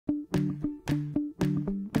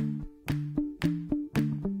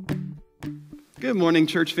Good morning,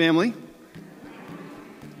 church family.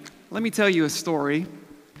 Let me tell you a story.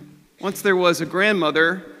 Once there was a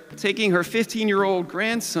grandmother taking her 15-year-old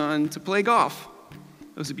grandson to play golf.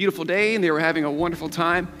 It was a beautiful day, and they were having a wonderful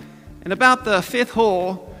time. And about the fifth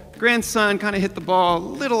hole, grandson kind of hit the ball a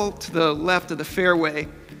little to the left of the fairway,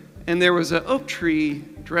 and there was an oak tree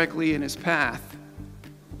directly in his path.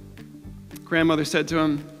 Grandmother said to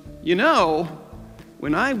him, "You know,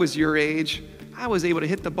 when I was your age, I was able to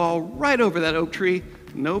hit the ball right over that oak tree,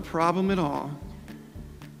 no problem at all."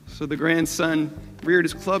 So the grandson reared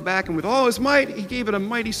his club back, and with all his might, he gave it a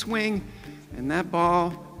mighty swing, and that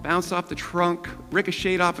ball bounced off the trunk,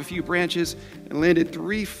 ricocheted off a few branches, and landed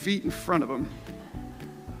 3 feet in front of him.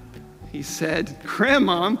 He said,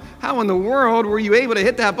 "Grandmom, how in the world were you able to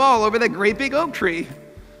hit that ball over that great big oak tree?"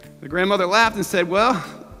 The grandmother laughed and said, "Well,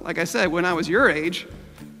 like I said, when I was your age,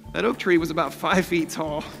 that oak tree was about 5 feet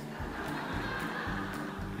tall."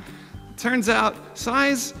 Turns out,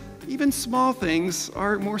 size, even small things,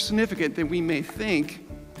 are more significant than we may think.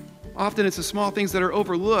 Often it's the small things that are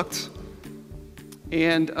overlooked,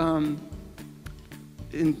 and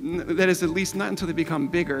that is at least not until they become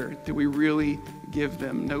bigger that we really give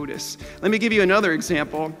them notice. Let me give you another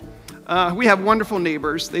example. We have wonderful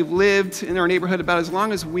neighbors. They've lived in our neighborhood about as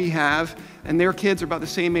long as we have, and their kids are about the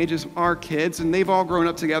same age as our kids, and they've all grown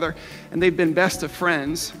up together, and they've been best of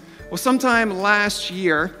friends. Well, sometime last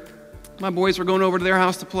year, my boys were going over to their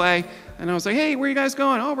house to play, and I was like, "Hey, where are you guys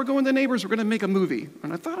going?" "Oh, we're going to the neighbors. We're going to make a movie."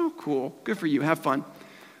 And I thought, "Oh, cool. Good for you. Have fun."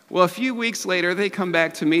 Well, a few weeks later, they come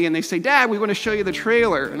back to me, and they say, "Dad, we want to show you the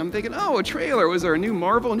trailer." And I'm thinking, "Oh, a trailer? Was there a new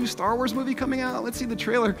Marvel, a new Star Wars movie coming out? Let's see the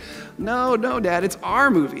trailer." No, Dad, it's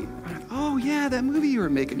our movie." And I thought, "Oh, yeah, that movie you were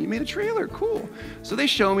making. You made a trailer. Cool." So they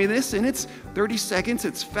show me this, and it's 30 seconds.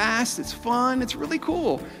 It's fast. It's fun. It's really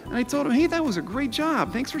cool. And I told them, "Hey, that was a great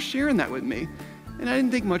job. Thanks for sharing that with me." And I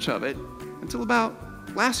didn't think much of it until about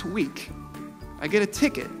last week. I get a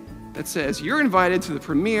ticket that says, "You're invited to the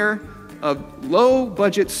premiere of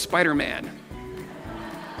Low-Budget Spider-Man."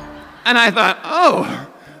 And I thought, oh,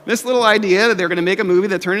 this little idea that they're going to make a movie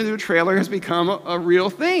that turned into a trailer has become a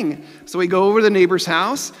real thing. So we go over to the neighbor's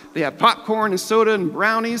house. They have popcorn and soda and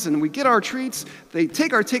brownies, and we get our treats. They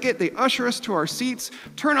take our ticket. They usher us to our seats,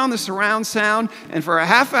 turn on the surround sound, and for a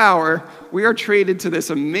half hour, we are treated to this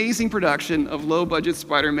amazing production of Low-Budget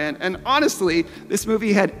Spider-Man. And honestly, this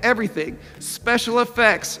movie had everything: special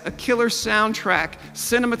effects, a killer soundtrack,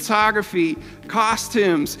 cinematography,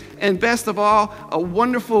 costumes, and best of all, a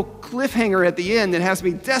wonderful cliffhanger at the end that has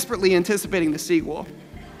me desperately anticipating the sequel.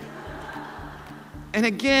 And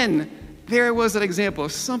again, there was an example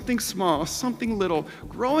of something small, something little,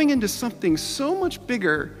 growing into something so much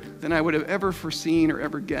bigger than I would have ever foreseen or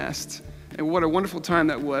ever guessed. And what a wonderful time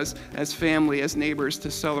that was as family, as neighbors, to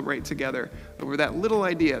celebrate together over that little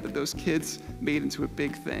idea that those kids made into a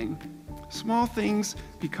big thing. Small things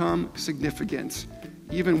become significant,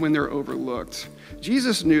 even when they're overlooked.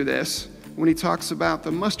 Jesus knew this when he talks about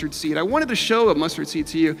the mustard seed. I wanted to show a mustard seed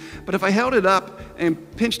to you, but if I held it up and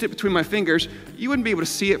pinched it between my fingers, you wouldn't be able to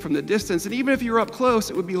see it from the distance. And even if you were up close,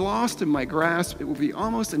 it would be lost in my grasp. It would be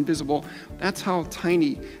almost invisible. That's how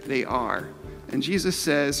tiny they are. And Jesus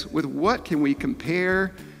says, with what can we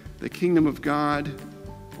compare the kingdom of God,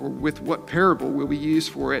 or with what parable will we use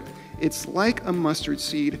for it? It's like a mustard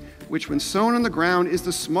seed, which when sown on the ground is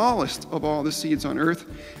the smallest of all the seeds on earth.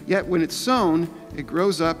 Yet when it's sown, it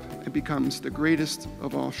grows up and becomes the greatest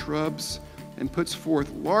of all shrubs and puts forth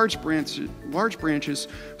large branches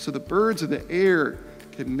so the birds of the air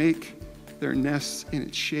can make their nests in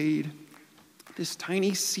its shade. This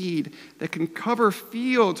tiny seed that can cover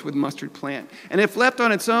fields with mustard plant, and if left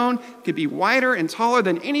on its own, could be wider and taller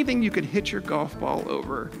than anything you could hit your golf ball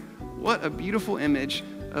over. What a beautiful image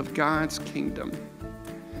of God's kingdom.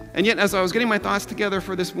 And yet, as I was getting my thoughts together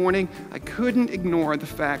for this morning, I couldn't ignore the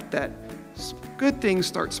fact that good things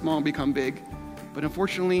start small and become big, but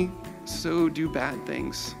unfortunately, so do bad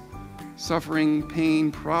things. Suffering,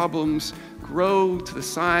 pain, problems grow to the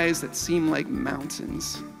size that seem like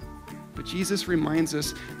mountains. But Jesus reminds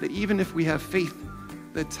us that even if we have faith,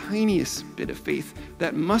 the tiniest bit of faith,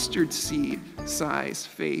 that mustard seed size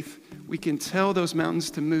faith, we can tell those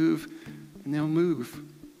mountains to move, and they'll move.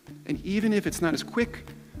 And even if it's not as quick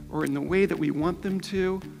or in the way that we want them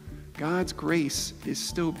to, God's grace is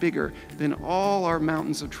still bigger than all our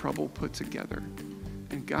mountains of trouble put together.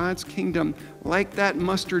 And God's kingdom, like that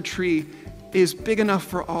mustard tree, is big enough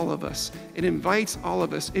for all of us. It invites all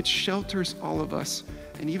of us. It shelters all of us.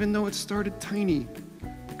 And even though it started tiny,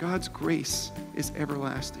 God's grace is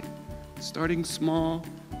everlasting. Starting small,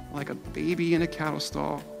 like a baby in a cattle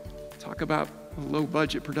stall. Talk about a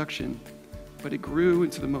low-budget production. but it grew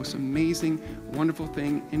into the most amazing, wonderful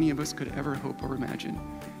thing any of us could ever hope or imagine.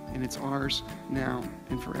 And it's ours now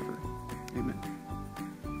and forever. Amen.